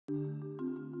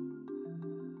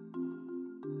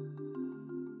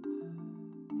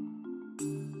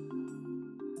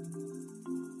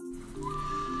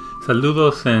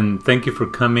Saludos and thank you for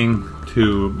coming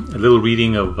to a little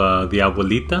reading of the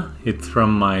Abuelita. It's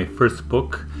from my first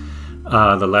book,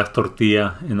 The Last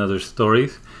Tortilla and Other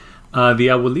Stories. The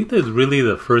Abuelita is really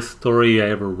the first story I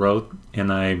ever wrote,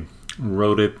 and I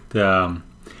wrote it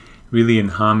really in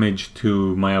homage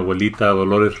to my abuelita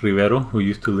Dolores Rivero, who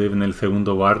used to live in El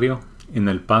Segundo Barrio in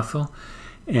El Paso.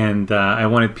 And I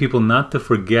wanted people not to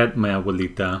forget my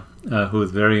abuelita, who is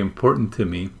very important to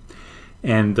me.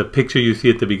 And the picture you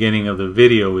see at the beginning of the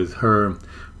video is her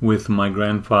with my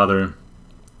grandfather,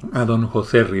 Don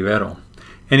Jose Rivero.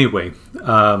 Anyway,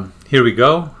 here we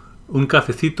go. Un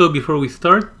cafecito before we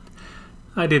start?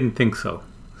 I didn't think so.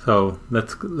 So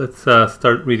let's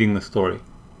start reading the story.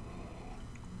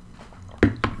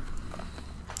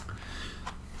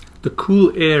 The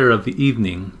cool air of the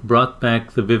evening brought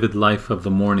back the vivid life of the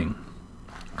morning.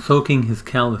 Soaking his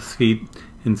callous feet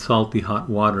in salty hot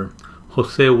water,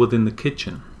 Jose was in the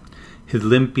kitchen, his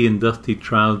limpy and dusty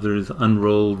trousers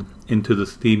unrolled into the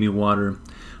steamy water,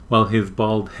 while his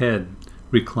bald head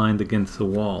reclined against the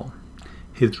wall.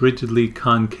 His rigidly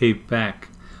concave back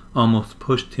almost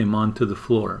pushed him onto the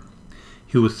floor.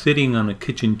 He was sitting on a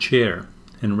kitchen chair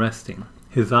and resting.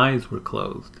 His eyes were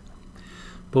closed.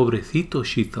 Pobrecito,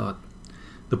 she thought.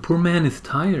 The poor man is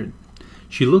tired.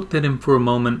 She looked at him for a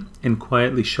moment and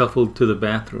quietly shuffled to the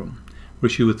bathroom, where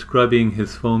she was scrubbing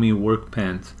his foamy work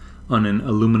pants on an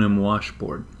aluminum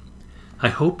washboard. I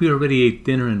hope you already ate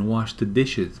dinner and washed the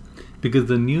dishes, because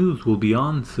the news will be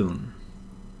on soon.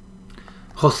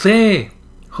 Jose!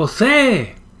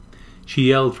 Jose! She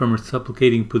yelled from her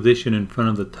supplicating position in front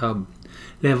of the tub.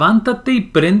 Levántate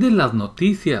y prende las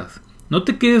noticias. No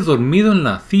te quedes dormido en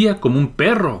la silla como un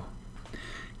perro.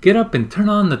 Get up and turn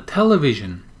on the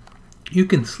television. You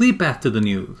can sleep after the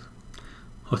news.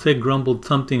 Jose grumbled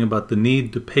something about the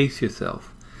need to pace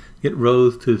yourself, yet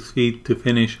rose to his feet to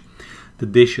finish the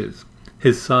dishes.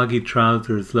 His soggy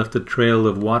trousers left a trail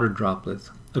of water droplets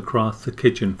across the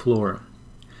kitchen floor.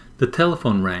 The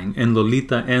telephone rang, and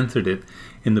Lolita answered it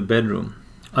in the bedroom.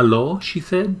 Aló, she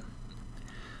said.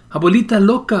 Abuelita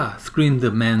loca, screamed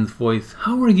the man's voice.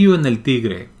 How are you and El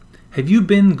Tigre? Have you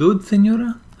been good,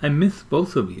 señora? I miss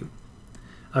both of you.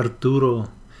 Arturo,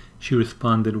 she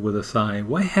responded with a sigh.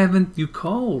 Why haven't you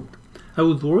called? I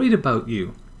was worried about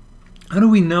you. How do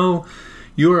we know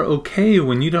you are okay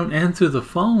when you don't answer the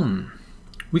phone?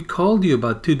 We called you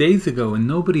about 2 days ago and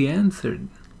nobody answered.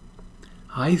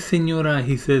 Ay, señora,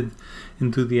 he said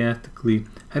enthusiastically.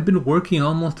 I've been working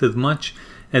almost as much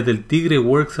as El Tigre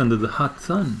works under the hot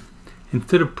sun.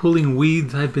 Instead of pulling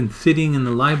weeds, I've been sitting in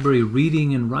the library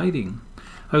reading and writing.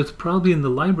 I was probably in the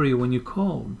library when you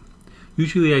called.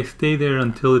 Usually I stay there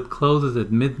until it closes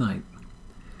at midnight.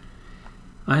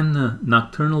 I'm the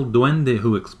nocturnal duende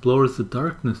who explores the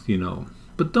darkness, you know.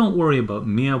 But don't worry about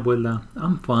me, abuela.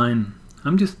 I'm fine.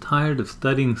 I'm just tired of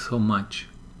studying so much.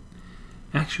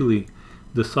 Actually,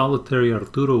 the solitary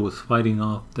Arturo was fighting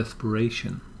off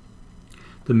desperation.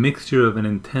 The mixture of an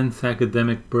intense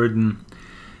academic burden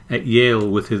at Yale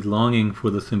with his longing for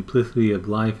the simplicity of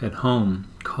life at home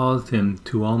caused him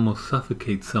to almost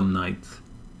suffocate some nights,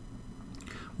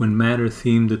 when matter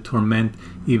seemed to torment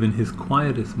even his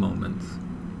quietest moments.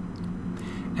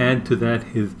 Add to that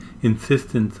his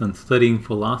insistence on studying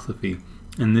philosophy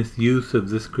and this use of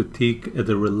this critique as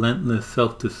a relentless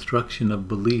self-destruction of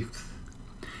beliefs,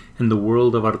 and the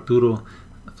world of Arturo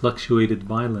fluctuated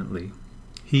violently.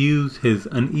 He used his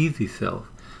uneasy self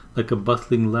like a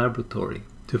bustling laboratory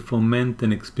to foment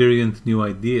and experience new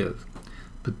ideas,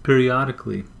 but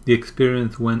periodically the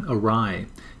experience went awry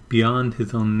beyond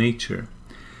his own nature,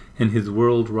 and his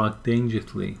world rocked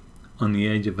dangerously on the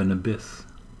edge of an abyss.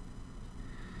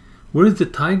 Where's the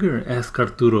tiger? Asked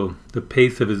Arturo, the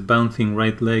pace of his bouncing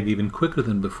right leg even quicker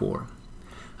than before.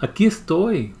 Aquí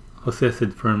estoy, Jose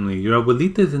said firmly. Your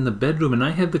abuelita is in the bedroom and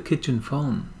I have the kitchen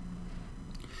phone.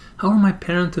 How are my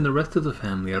parents and the rest of the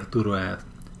family? Arturo asked,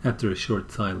 after a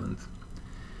short silence.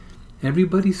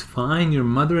 Everybody's fine. Your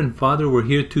mother and father were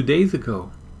here 2 days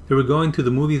ago. They were going to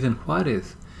the movies in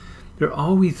Juarez. They're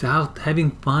always out having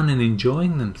fun and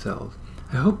enjoying themselves.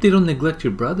 I hope they don't neglect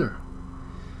your brother.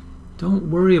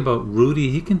 Don't worry about Rudy.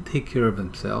 He can take care of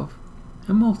himself.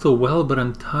 I'm also well, but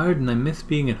I'm tired and I miss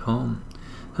being at home.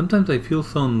 Sometimes I feel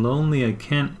so lonely I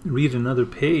can't read another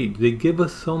page. They give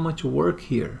us so much work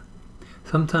here.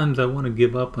 Sometimes I want to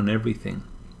give up on everything,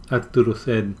 Arturo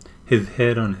said, his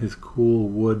head on his cool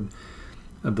wood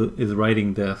of his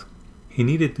writing desk. He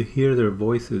needed to hear their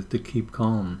voices to keep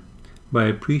calm. By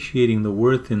appreciating the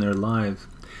worth in their lives,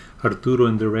 Arturo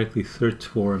indirectly searched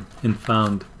for and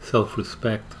found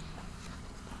self-respect.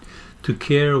 To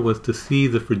care was to see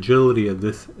the fragility of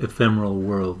this ephemeral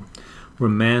world, where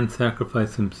man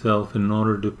sacrificed himself in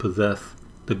order to possess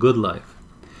the good life.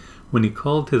 When he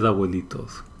called his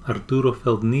abuelitos, Arturo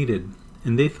felt needed,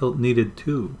 and they felt needed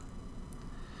too.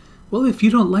 "Well, if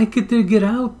you don't like it there, get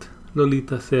out,"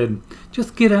 Lolita said.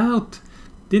 "Just get out.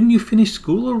 Didn't you finish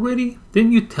school already?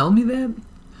 Didn't you tell me that?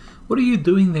 What are you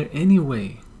doing there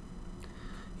anyway?"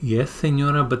 "Yes,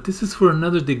 señora, but this is for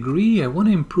another degree. I want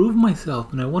to improve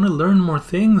myself, and I want to learn more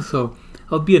things, so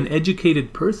I'll be an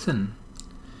educated person."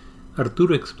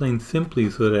 Arturo explained simply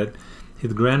so that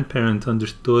his grandparents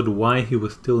understood why he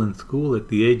was still in school at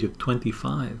the age of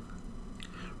 25.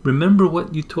 "Remember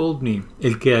what you told me.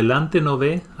 El que adelante no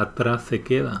ve, atrás se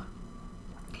queda.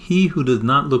 He who does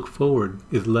not look forward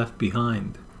is left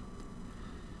behind."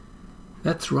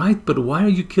 "That's right, but why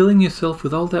are you killing yourself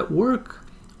with all that work?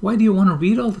 Why do you want to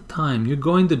read all the time? You're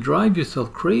going to drive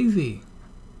yourself crazy."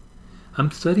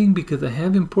 "I'm studying because I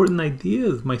have important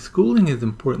ideas. My schooling is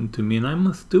important to me and I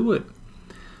must do it,"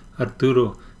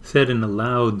 Arturo said in a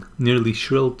loud, nearly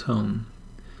shrill tone.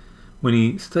 When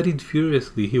he studied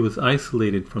furiously, he was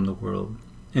isolated from the world,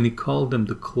 and he called them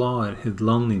to claw at his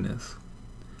loneliness.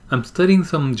 "I'm studying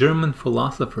some German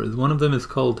philosophers. One of them is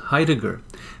called Heidegger.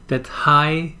 That's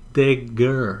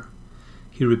Heidegger,"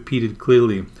 he repeated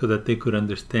clearly so that they could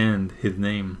understand his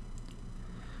name.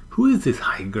 "Who is this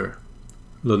Heidegger?"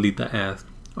 Lolita asked.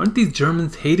 "Aren't these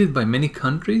Germans hated by many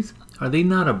countries? Are they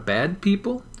not a bad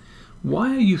people?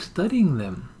 Why are you studying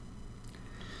them?"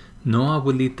 "No,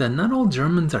 abuelita, not all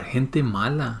Germans are gente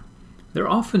mala.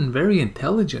 They're often very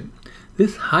intelligent.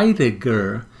 This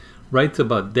Heidegger writes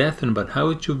about death and about how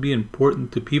it should be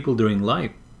important to people during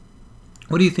life.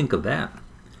 What do you think of that?"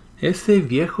 "Ese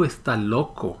viejo está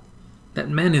loco.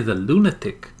 That man is a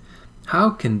lunatic.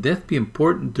 How can death be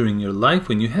important during your life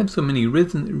when you have so many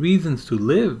reasons to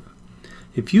live?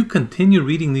 If you continue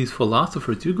reading these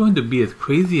philosophers, you're going to be as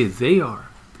crazy as they are.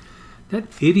 That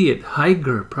idiot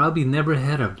Heidegger probably never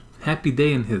had a happy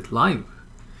day in his life."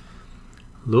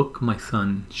 "Look, my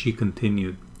son," she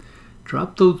continued,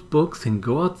 "drop those books and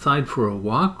go outside for a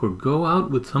walk or go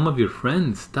out with some of your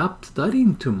friends. Stop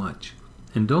studying too much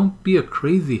and don't be a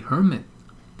crazy hermit.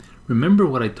 Remember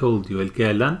what I told you, el que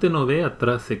adelante no ve,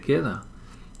 atrás se queda.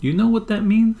 You know what that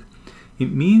means?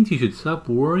 It means you should stop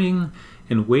worrying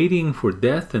and waiting for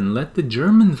death and let the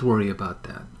Germans worry about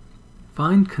that.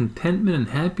 Find contentment and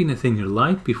happiness in your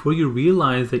life before you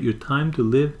realize that your time to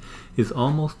live is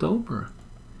almost over.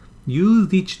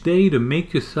 Use each day to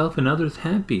make yourself and others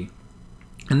happy,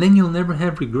 and then you'll never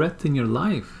have regrets in your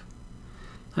life.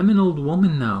 I'm an old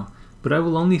woman now, but I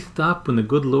will only stop when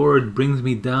the good Lord brings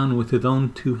me down with his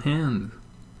own 2 hands.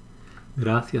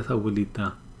 Gracias,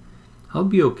 abuelita. I'll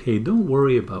be okay, don't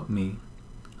worry about me.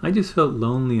 I just felt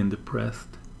lonely and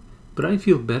depressed, but I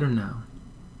feel better now."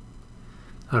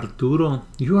 "Arturo,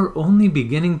 you are only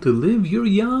beginning to live.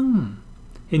 You're young.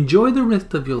 Enjoy the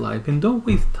rest of your life and don't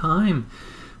waste time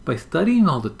by studying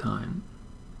all the time.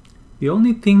 The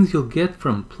only things you'll get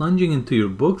from plunging into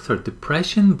your books are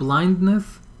depression,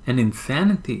 blindness, and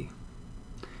insanity.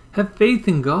 Have faith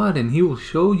in God and He will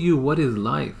show you what is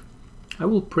life. I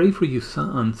will pray for you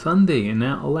on Sunday and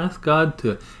I'll ask God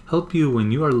to help you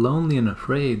when you are lonely and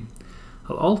afraid.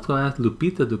 I'll also ask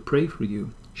Lupita to pray for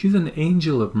you. She's an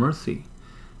angel of mercy,"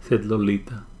 said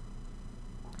Lolita.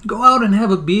 "Go out and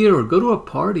have a beer or go to a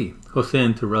party," Jose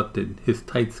interrupted, his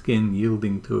tight skin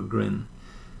yielding to a grin.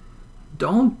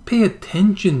 "Don't pay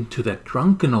attention to that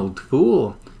drunken old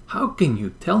fool. How can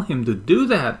you tell him to do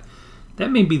that?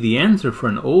 That may be the answer for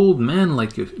an old man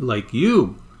like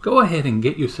you. Go ahead and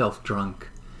get yourself drunk.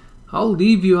 I'll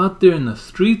leave you out there in the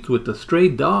streets with the stray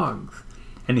dogs.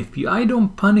 And if I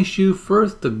don't punish you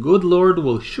first, the good Lord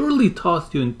will surely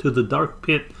toss you into the dark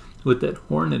pit with that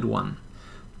horned one.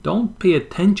 Don't pay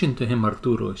attention to him,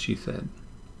 Arturo," she said.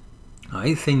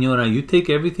 "Ay, señora, you take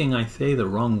everything I say the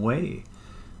wrong way,"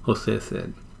 Jose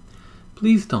said.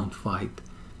 "Please don't fight.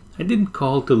 I didn't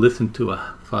call to listen to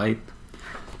a fight.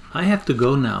 I have to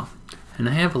go now, and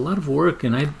I have a lot of work,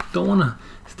 and I don't want to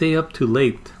stay up too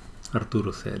late,"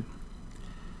 Arturo said.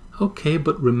 "Okay,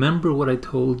 but remember what I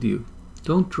told you.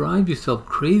 Don't drive yourself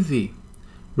crazy.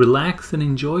 Relax and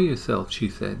enjoy yourself," she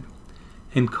said.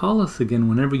 "And call us again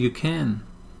whenever you can.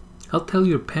 I'll tell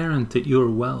your parents that you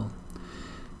are well.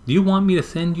 Do you want me to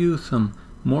send you some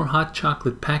more hot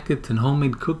chocolate packets and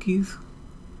homemade cookies?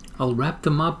 I'll wrap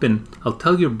them up and I'll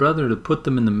tell your brother to put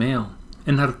them in the mail.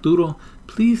 And Arturo,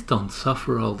 please don't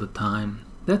suffer all the time.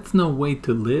 That's no way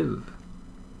to live."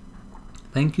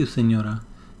 "Thank you, señora.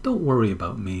 Don't worry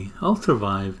about me. I'll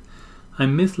survive. I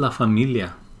miss la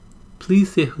familia.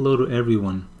 Please say hello to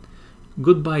everyone.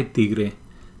 Goodbye, Tigre.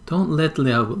 Don't let the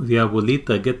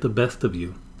abuelita get the best of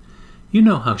you. You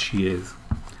know how she is.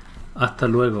 Hasta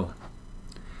luego.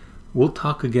 We'll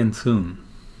talk again soon.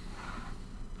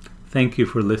 Thank you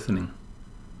for listening.